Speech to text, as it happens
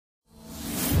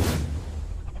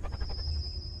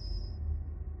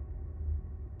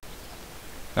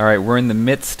Alright, we're in the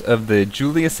midst of the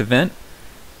Julius event.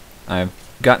 I've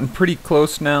gotten pretty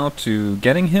close now to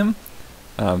getting him,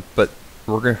 but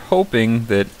we're hoping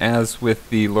that, as with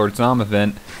the Lord Zom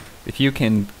event, if you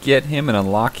can get him and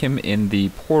unlock him in the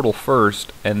portal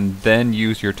first, and then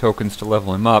use your tokens to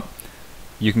level him up,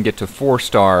 you can get to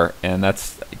 4-star, and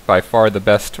that's by far the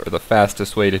best or the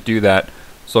fastest way to do that.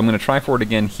 So I'm going to try for it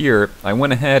again here. I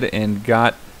went ahead and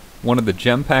got one of the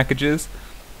gem packages,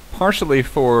 partially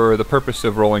for the purpose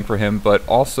of rolling for him, but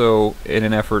also in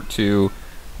an effort to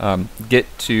get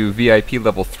to VIP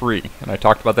level 3. And I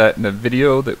talked about that in a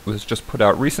video that was just put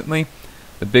out recently.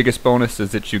 The biggest bonus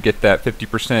is that you get that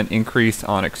 50% increase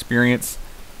on experience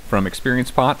from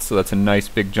experience pots, so that's a nice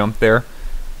big jump there.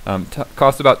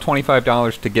 Costs about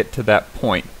 $25 to get to that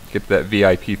point, get to that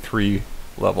VIP 3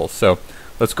 level. So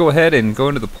let's go ahead and go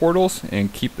into the portals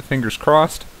and keep the fingers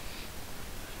crossed.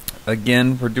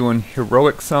 Again, we're doing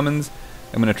heroic summons.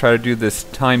 I'm going to try to do this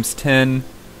times 10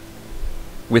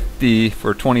 with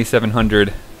for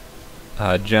 2,700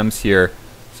 gems here.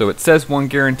 So it says one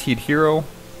guaranteed hero.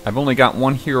 I've only got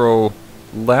one hero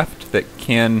left that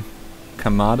can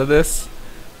come out of this.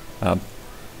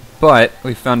 But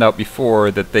we found out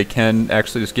before that they can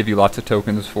actually just give you lots of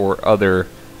tokens for other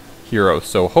heroes.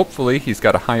 So hopefully he's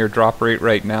got a higher drop rate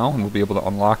right now and we'll be able to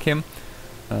unlock him.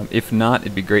 If not,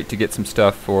 it'd be great to get some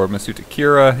stuff for Masuta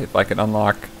Kira if I can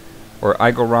unlock, or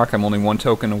IGOROK. I'm only one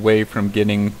token away from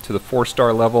getting to the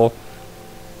 4-star level,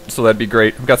 so that'd be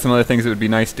great. I've got some other things that would be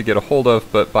nice to get a hold of,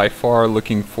 but by far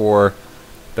looking for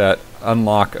that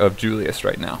unlock of Julius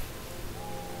right now.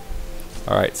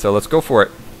 Alright, so let's go for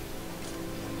it.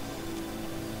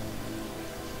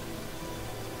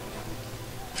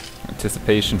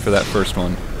 Anticipation for that first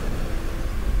one.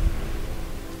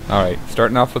 Alright,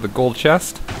 starting off with a gold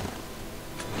chest.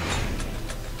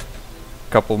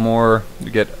 A couple more to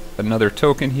get another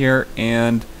token here,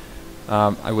 and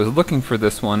I was looking for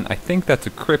this one. I think that's a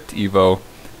Crypt Evo,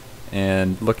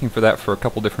 and looking for that for a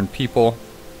couple different people.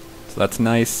 So that's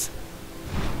nice.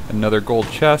 Another gold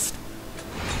chest.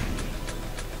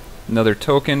 Another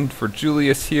token for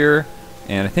Julius here,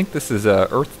 and I think this is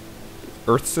Earth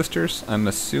Sisters. I'm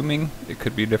assuming it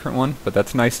could be a different one, but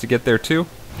that's nice to get there too.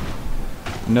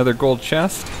 Another gold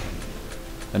chest,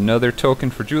 another token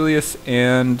for Julius,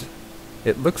 and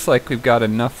it looks like we've got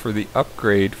enough for the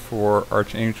upgrade for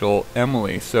Archangel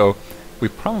Emily, so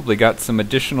we've probably got some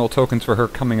additional tokens for her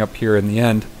coming up here in the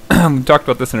end. We talked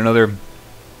about this in another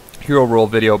hero roll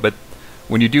video, but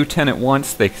when you do 10 at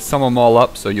once, they sum them all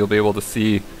up, so you'll be able to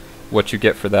see what you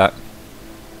get for that.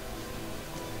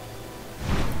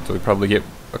 So we probably get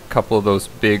a couple of those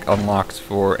big unlocks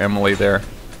for Emily there.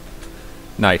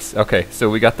 Nice. Okay, so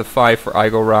we got the 5 for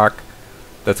IGOROK.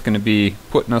 That's going to be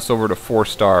putting us over to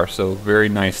 4-star, so very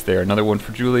nice there. Another one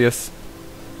for Julius.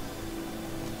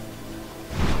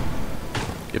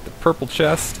 Get the purple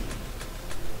chest.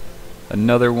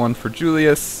 Another one for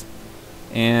Julius.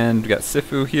 And we got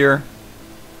Sifu here.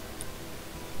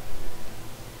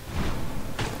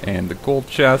 And the gold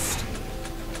chest.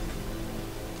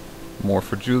 More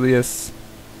for Julius.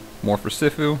 More for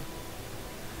Sifu.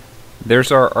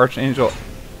 There's our Archangel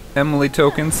Emily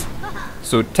tokens.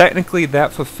 So technically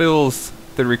that fulfills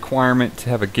the requirement to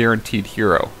have a guaranteed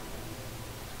hero.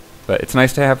 But it's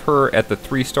nice to have her at the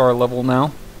 3-star level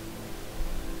now.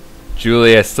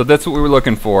 Julius, so that's what we were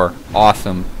looking for.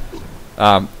 Awesome.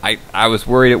 I was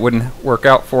worried it wouldn't work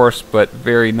out for us, but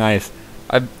very nice.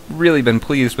 I've really been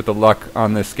pleased with the luck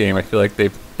on this game. I feel like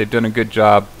they've done a good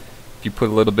job. If you put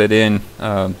a little bit in,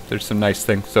 there's some nice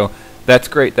things. So that's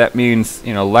great. That means,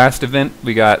 you know, last event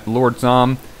we got Lord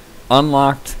Zom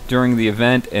unlocked during the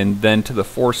event and then to the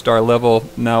 4-star level.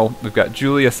 Now we've got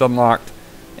Julius unlocked,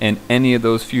 and any of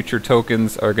those future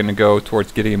tokens are going to go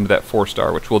towards getting him to that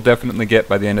 4-star, which we'll definitely get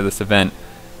by the end of this event.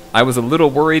 I was a little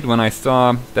worried when I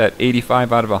saw that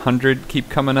 85 out of 100 keep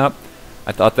coming up.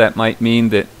 I thought that might mean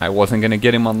that I wasn't going to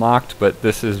get him unlocked, but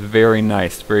this is very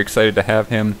nice. Very excited to have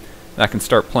him. I can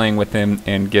start playing with him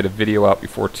and get a video out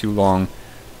before too long.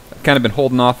 I've kind of been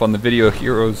holding off on the video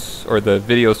heroes, or the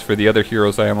videos for the other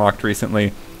heroes I unlocked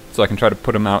recently, so I can try to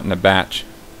put them out in a batch.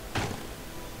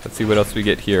 Let's see what else we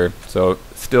get here. So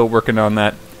still working on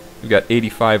that. We've got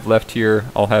 85 left here.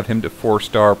 I'll have him to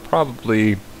 4-star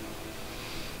probably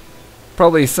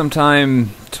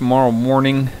sometime tomorrow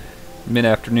morning,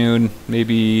 mid-afternoon,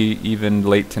 maybe even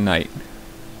late tonight.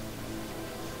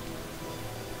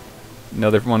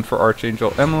 Another one for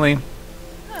Archangel Emily.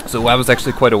 So I was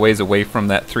actually quite a ways away from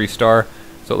that 3-star,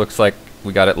 so it looks like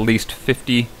we got at least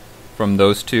 50 from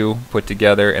those two put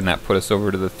together, and that put us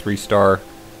over to the 3-star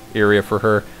area for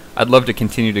her. I'd love to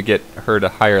continue to get her to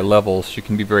higher levels. She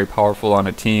can be very powerful on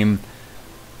a team.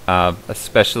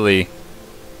 especially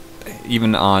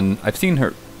even on, I've seen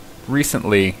her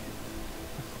recently,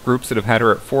 groups that have had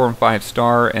her at 4 and 5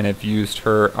 star and have used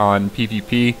her on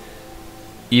PvP,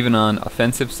 even on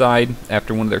offensive side,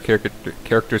 after one of their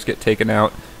characters get taken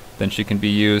out, then she can be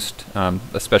used,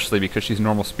 especially because she's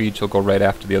normal speed. She'll go right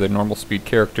after the other normal speed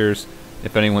characters.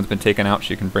 If anyone's been taken out,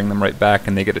 she can bring them right back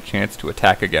and they get a chance to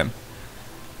attack again.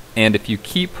 And if you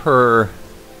keep her,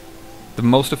 the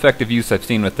most effective use I've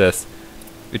seen with this,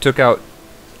 we took out,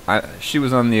 she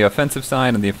was on the offensive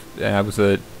side and I was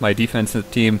my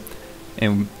defensive team,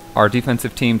 and our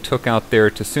defensive team took out their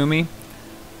Tasumi,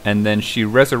 and then she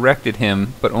resurrected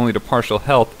him, but only to partial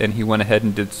health, and he went ahead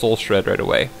and did Soul Shred right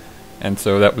away. And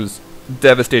so that was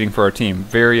devastating for our team.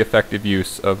 Very effective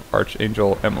use of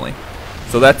Archangel Emily.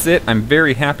 So that's it. I'm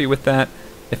very happy with that.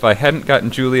 If I hadn't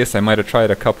gotten Julius, I might have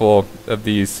tried a couple of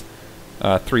these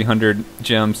 300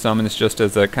 gem summons just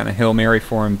as a kind of Hail Mary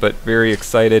for him, but very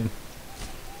excited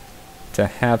to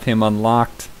have him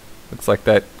unlocked. Looks like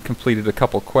that completed a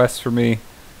couple quests for me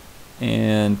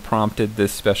and prompted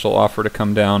this special offer to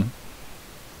come down.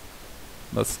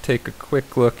 Let's take a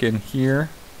quick look in here.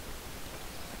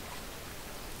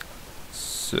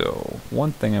 So,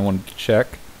 one thing I wanted to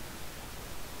check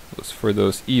was for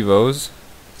those Evos.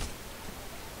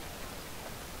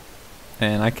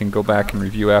 And I can go back and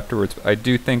review afterwards. But I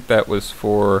do think that was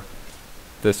for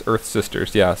this Earth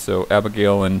Sisters. Yeah, so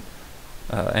Abigail and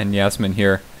Yasmin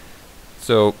here.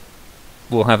 So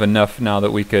we'll have enough now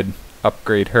that we could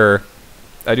upgrade her.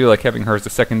 I do like having her as a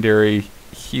secondary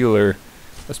healer,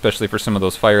 especially for some of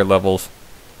those fire levels.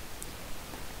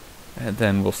 And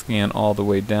then we'll scan all the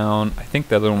way down. I think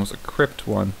the other one was a crypt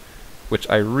one, which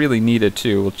I really needed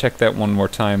too. We'll check that one more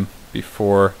time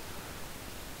before.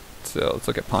 So let's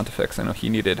look at Pontifex. I know he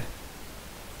needed.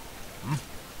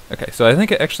 Okay, so I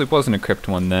think it actually wasn't a crypt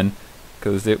one then,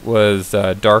 because it was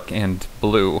dark and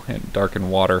blue, and dark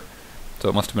and water. So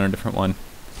it must have been a different one.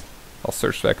 I'll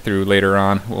search back through later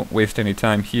on. Won't waste any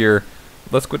time here.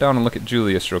 Let's go down and look at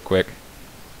Julius real quick.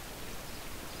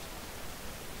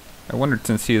 I wondered,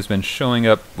 since he has been showing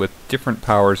up with different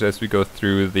powers as we go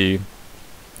through the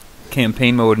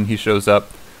campaign mode and he shows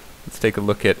up, let's take a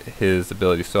look at his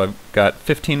abilities. So I've got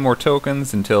 15 more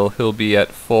tokens until he'll be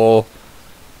at full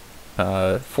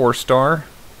 4 star.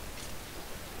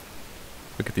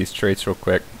 Look at these traits real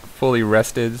quick. Fully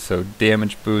rested, so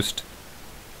damage boost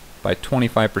by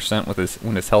 25%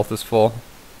 when his health is full.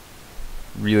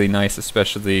 Really nice,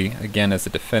 especially again as a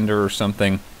defender or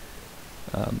something.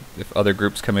 If other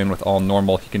groups come in with all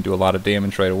normal, he can do a lot of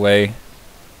damage right away.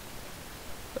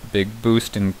 A big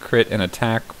boost in crit and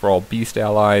attack for all beast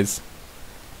allies.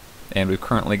 And we've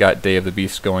currently got Day of the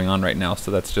Beast going on right now,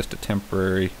 so that's just a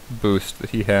temporary boost that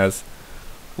he has.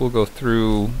 We'll go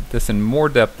through this in more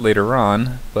depth later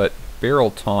on, but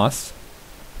Barrel Toss.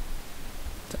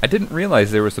 I didn't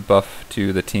realize there was a buff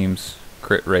to the team's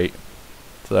crit rate,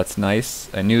 so that's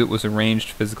nice. I knew it was a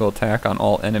ranged physical attack on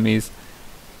all enemies.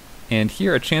 And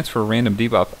here, a chance for a random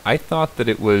debuff. I thought that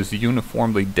it was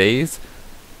uniformly days.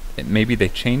 Maybe they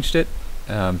changed it,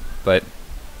 but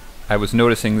I was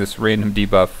noticing this random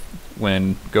debuff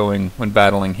when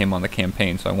battling him on the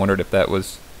campaign. So I wondered if that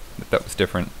was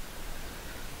different.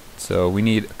 So we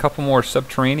need a couple more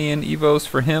subterranean evos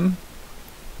for him.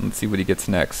 Let's see what he gets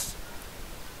next.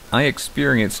 I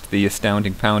experienced the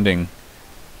astounding pounding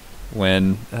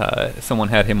when someone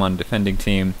had him on defending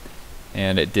team,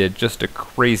 and it did just a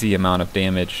crazy amount of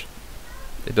damage.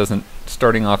 It doesn't,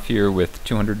 starting off here with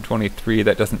 223,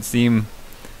 that doesn't seem,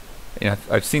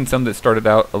 I've seen some that started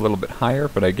out a little bit higher,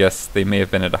 but I guess they may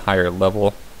have been at a higher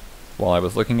level while I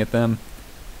was looking at them.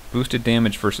 Boosted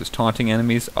damage versus taunting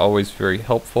enemies, always very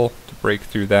helpful to break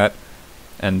through that.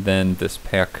 And then this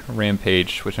Pack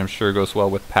Rampage, which I'm sure goes well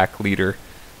with Pack Leader.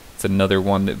 It's another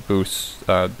one that boosts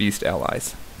beast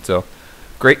allies. So,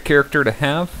 great character to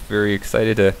have. Very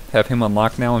excited to have him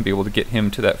unlocked now and be able to get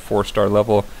him to that 4-star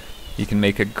level. He can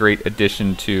make a great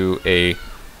addition to a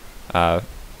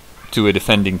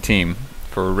defending team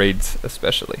for raids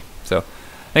especially. So,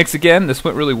 thanks again. This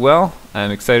went really well. I'm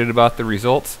excited about the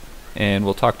results, and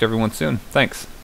we'll talk to everyone soon. Thanks.